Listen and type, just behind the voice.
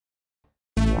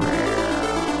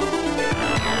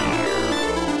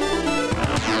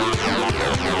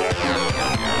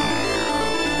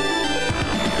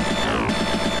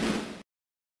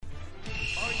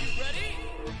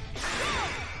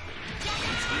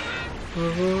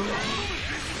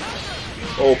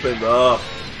Opened up.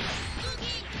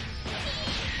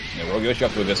 Yeah, Rogueyoshi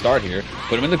off to a good start here.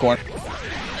 Put him in the corner.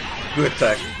 Good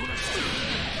tech.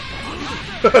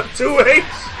 2H.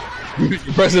 You're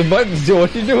pressing buttons, Joe.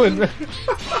 What you doing? This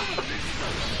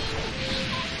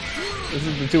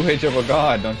is the 2H of a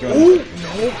god, don't you understand?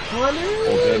 Ooh, no punish.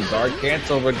 Okay, guard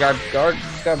cancel, but guard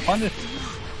just got punished.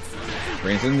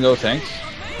 Brings in no tanks.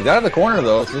 He's out of the corner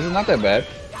though, so this is not that bad.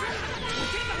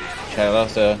 Shout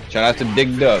out to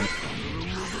Dig Dug.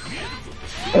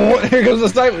 Oh, here comes the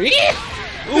sniper.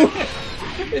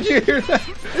 Did you hear that?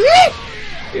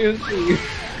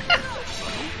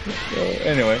 So,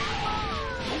 anyway.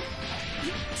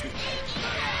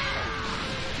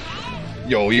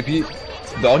 Yo, EP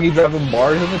Doggy dropping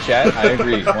bars in the chat. I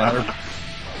agree. 100.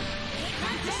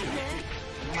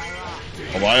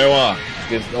 Omaewa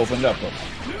gets opened up.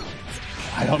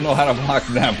 I don't know how to block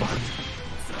that one.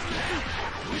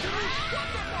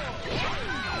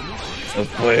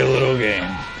 Let's play a little game.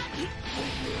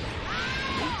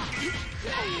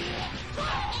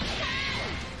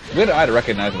 Good eye to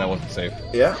recognize that I wasn't safe.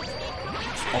 Yeah.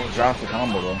 Oh, drops the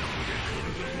combo though.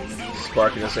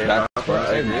 Sparking the same I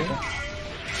agree.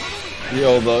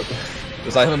 Yo, the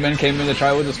Silent Man came in to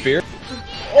try with the spear.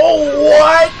 Oh,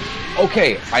 what?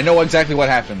 Okay, I know exactly what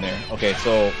happened there. Okay,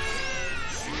 so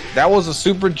that was a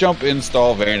super jump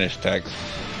install vanish tech.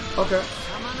 Okay.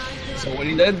 So what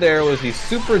he did there was he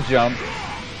super jumped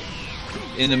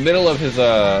in the middle of his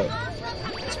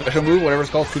special move, whatever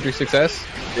it's called, 236S.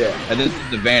 Yeah. And then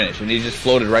the vanish, and he just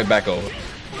floated right back over.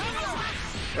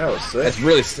 That was sick. It's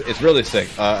really sick.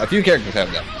 A few characters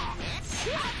have that.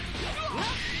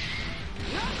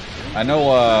 I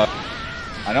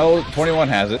know 21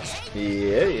 has it.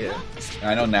 Yeah.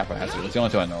 I know Nappa has it. It's the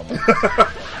only two I know about.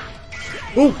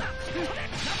 Ooh.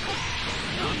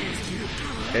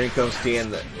 Here comes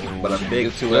Tien, but a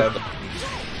big 2F.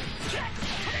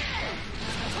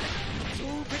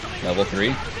 Level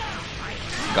 3.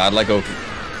 Godlike Goku.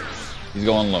 He's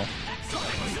going low.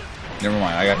 Never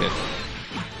mind, I got hit.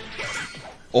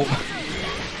 Oh,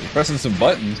 he's pressing some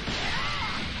buttons.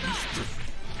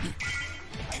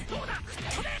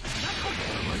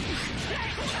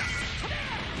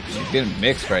 He's getting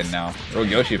mixed right now.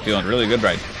 Rogueyoshi feeling really good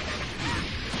right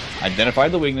now.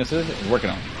 Identified the weaknesses, he's working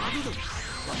on them.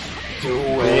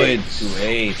 Good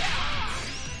 2-8.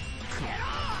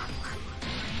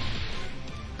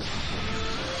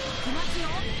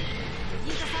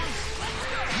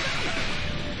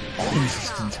 Oh,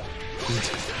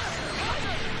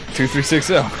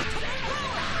 2-3-6-0.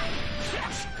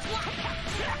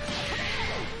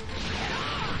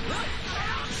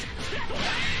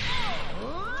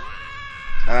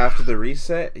 After the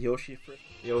reset, Yoshi.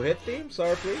 Yo, hit theme,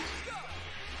 sorry, please.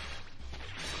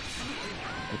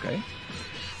 Okay.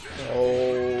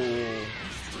 Oh,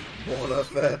 one of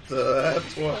that.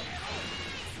 That's what.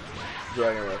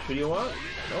 Dragon Rush. Who do you want?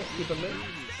 No, keep him in.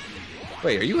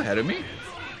 Wait, are you ahead of me?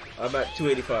 I'm at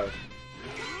 285.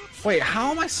 Wait,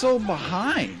 how am I so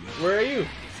behind? Where are you?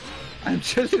 I'm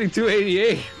just hitting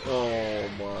 288. Oh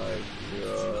my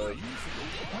god.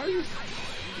 How are you?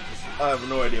 I have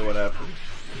no idea what happened.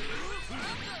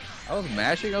 I was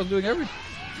mashing, I was doing everything.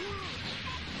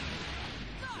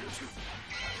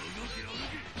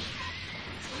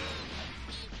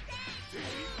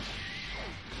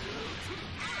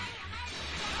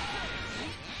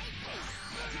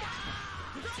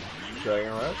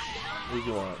 Dragon Rush? What do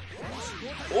you want?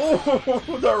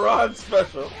 Oh, the Rod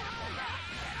special.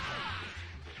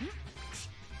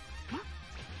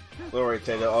 Don't worry,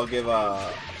 Taylor. I'll give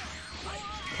a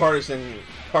partisan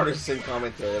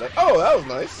commentary. Like, oh, that was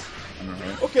nice.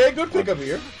 Right. Okay, good pickup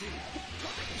here.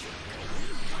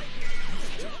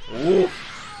 Ooh.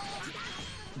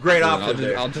 Great option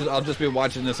there. I'll just be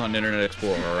watching this on Internet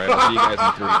Explorer. All right, I'll see you guys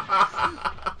in 3.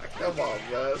 Come on,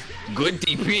 man. Good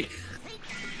DP.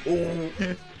 Ooh.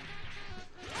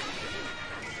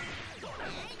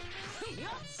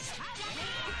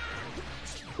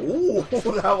 Ooh,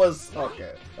 that was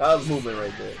okay. That was movement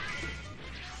right there.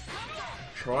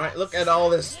 Look at all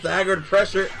this staggered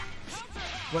pressure.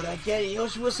 But again,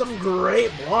 Yoshi with some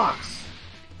great blocks.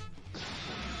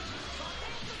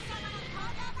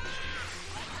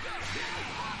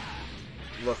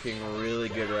 Looking really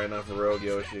good right now for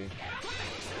Rogueyoshi.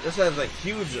 This has a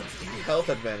huge health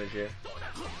advantage here.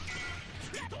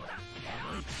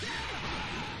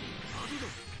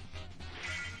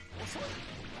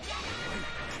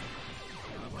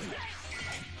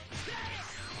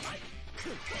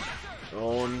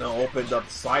 Oh no, opened up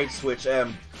side switch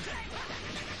M.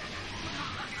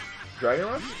 Dragon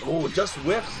Rush? Oh, just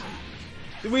whiffs.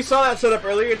 We saw that setup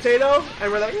earlier, Tato,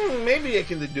 and we're like, maybe I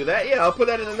can do that. Yeah, I'll put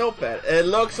that in the notepad. It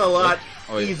looks a lot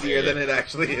easier than it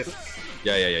actually is.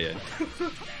 Yeah.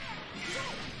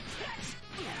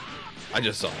 I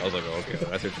just saw it. I was like, oh, okay,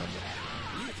 that's your trouble.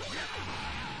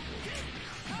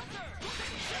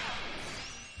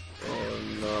 Oh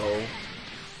no.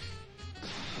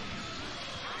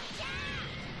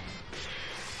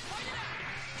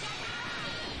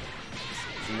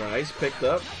 Nice, picked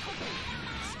up.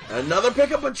 Another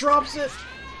pickup and drops it.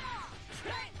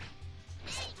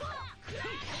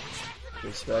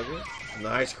 Good stagger.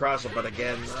 Nice crosser, but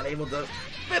again, not able to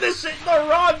finish it. The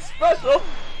Rod special.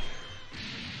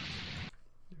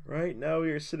 Right now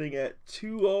we are sitting at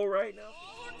 2-0 right now.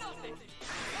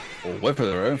 Oh, wait for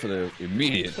the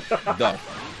immediate dump.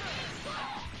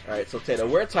 Alright, so Tato,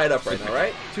 we're tied up right now,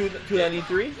 right?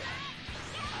 293?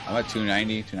 I'm at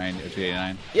 290,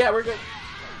 289. Yeah, we're good.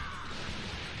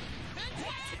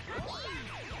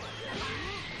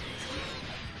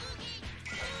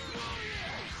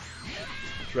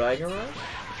 Dragon Rush?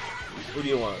 Who do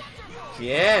you want?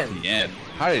 Tien.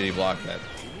 How did he block that?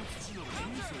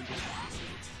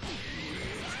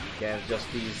 Again,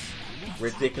 just these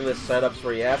ridiculous setups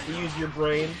where you have to use your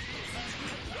brain.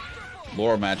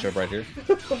 Laura matchup right here.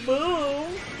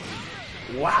 Boom!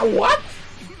 Wow, what?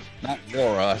 Not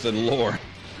Laura, I said lore.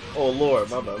 Oh, Lord,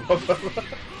 my bad.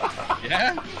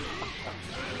 Yeah?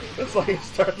 It's like it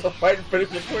starts a fight and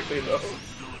finishes it quickly, though.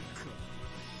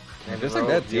 And just like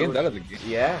that, Tien's out of the game.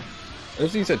 Yeah.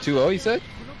 This he said 2-0, he said?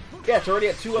 Yeah, it's already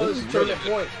at 2-0. This is tournament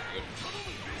point.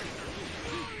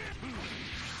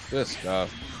 Good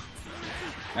stuff.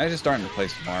 I'm just starting to play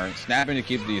smart. Snapping to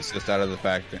keep the assist out of the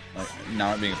factor. Like,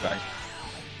 not being a factor.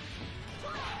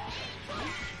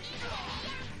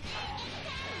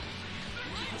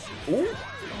 Ooh!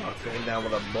 Oh, going down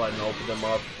with a button, open them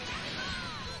up.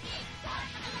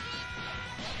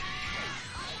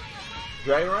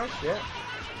 Dragon Rush? Yeah.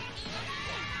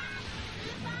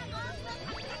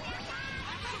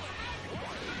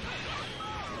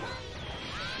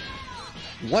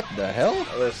 What the hell?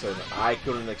 Listen, I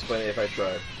couldn't explain it if I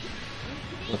tried.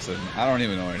 Listen, I don't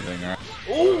even know anything, alright?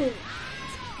 Ooh!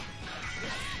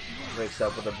 Wakes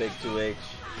up with a big 2H.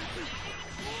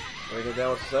 Wanna go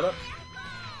down with the setup?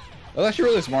 Well, actually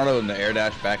really smart of him to air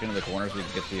dash back into the corner so we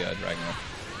can get the Dragon Rush.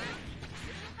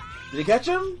 Did you catch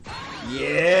him?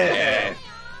 Yeah!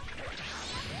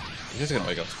 He's just gonna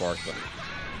wake up Spark, but...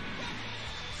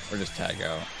 Or just tag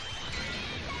out.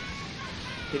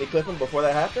 Can you clip him before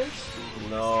that happens?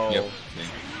 No. Yep.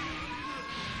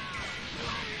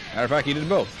 Matter of fact, he did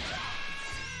both.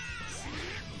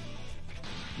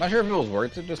 Not sure if it was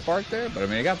worth it to Spark there, but I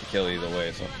mean, he got the kill either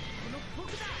way, so...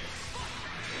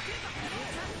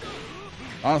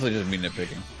 Honestly, just me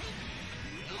nitpicking.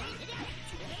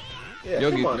 Yeah,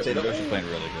 Yogi's come on, Tato. playing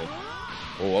really good.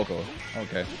 Oh, Oko.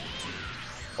 Okay.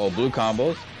 Oh, blue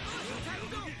combos.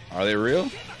 Are they real?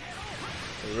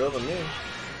 They're real to me.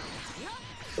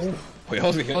 Ooh. Wait, he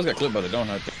almost got clipped by the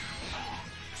donut.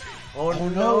 Oh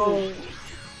no!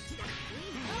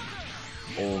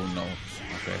 Oh no.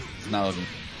 Okay. It's not looking.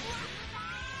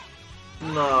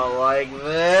 Not like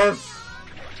this!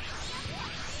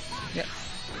 Yeah.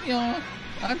 Yeah.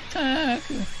 Attack!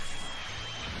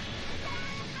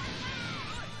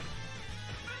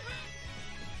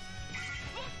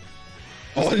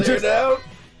 Oh, Cleared out?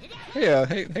 Yeah,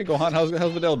 hey Gohan, how's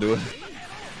Videl doing?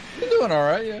 He's doing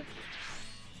alright, yeah.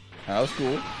 That was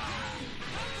cool.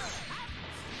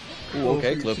 Ooh,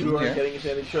 okay, clip him here. Getting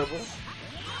into any trouble?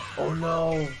 Oh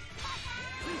no!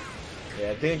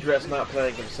 Yeah, Dangerous not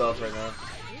playing himself right now.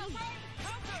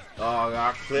 Oh,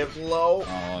 got clipped low.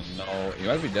 Oh no, he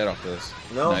might be dead off this.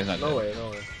 No, he's not no dead. way, no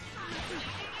way.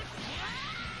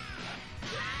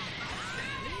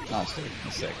 Oh, sick.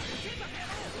 He's sick.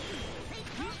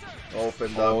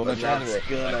 Opened up, but that's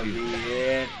gonna be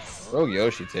it.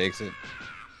 Rogueyoshi takes it.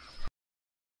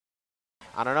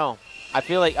 I don't know. I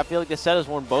feel like the set has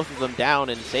worn both of them down,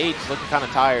 and Sage is looking kind of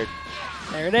tired.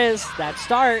 There it is. That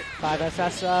start.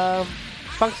 5SS,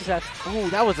 Funk success. Ooh,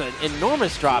 that was an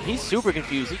enormous drop. He's super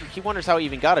confused. He wonders how he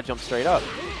even got to jump straight up.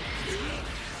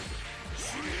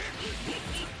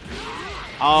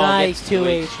 Oh, nice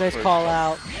 2H. Nice call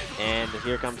out. And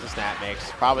here comes the snap mix.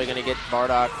 Probably going to get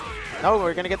Bardock. No,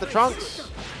 we're going to get the Trunks.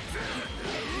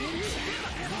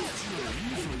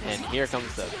 And here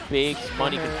comes the big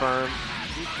money confirmed.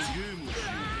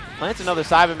 Plants another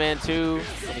Cyberman too.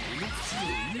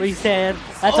 Restand.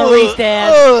 That's a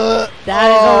restand.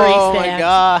 That is a restand. Oh my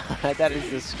god. That is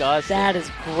disgusting. That is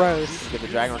gross. Get the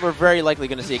Dragon. We're very likely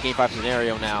going to see a Game 5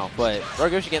 scenario now, but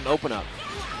Rogueyoshi getting the open up.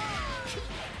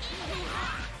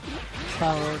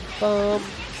 Boom, boom.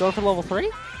 Going for level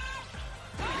 3?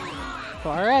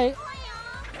 Alright.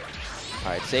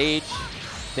 Alright, Sage,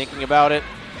 thinking about it.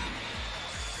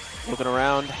 Looking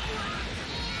around.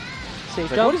 Safe Like,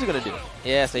 jump. what is he going to do?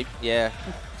 Yeah, safe, yeah.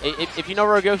 If you know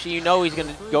Rogueyoshi, you know he's going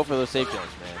to go for those safe jumps,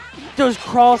 man. Those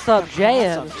cross-up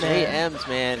JMs, man. JMs,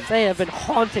 man. They have been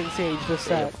haunting Sage this They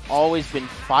set. have always been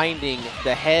finding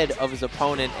the head of his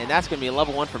opponent, and that's going to be a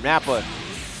level 1 from Nappa.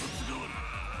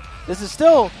 This is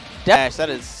still dash. That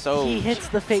is so. He hits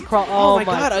the fake cross. Oh my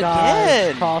God,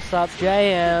 again. Cross-up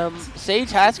JM.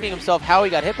 Sage asking himself how he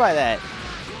got hit by that.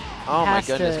 Oh my has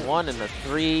goodness, to- 1 and a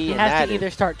 3. He and has that to either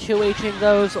is- start 2Hing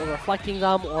those or reflecting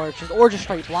them or just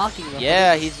straight blocking them.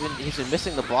 Yeah, he's been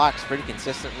missing the blocks pretty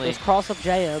consistently. Those cross-up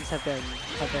JMs have been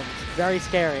very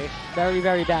scary. Very,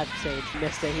 very bad for Sage.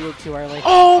 Missed it. He did too early.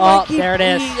 Oh my! There it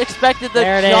is. He expected the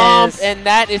There it jump, is. and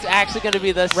that is actually going to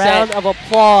be the Round set. of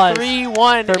applause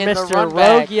 3-1 for in the Mr. run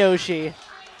back. Rogueyoshi.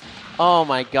 Oh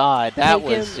my God, that Taking-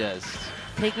 was just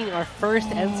Taking our first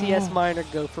NCS minor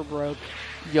go for broke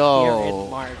here yo. in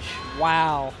March.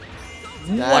 Wow.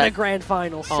 What a That- grand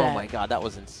final set. Oh my God, that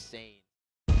was insane.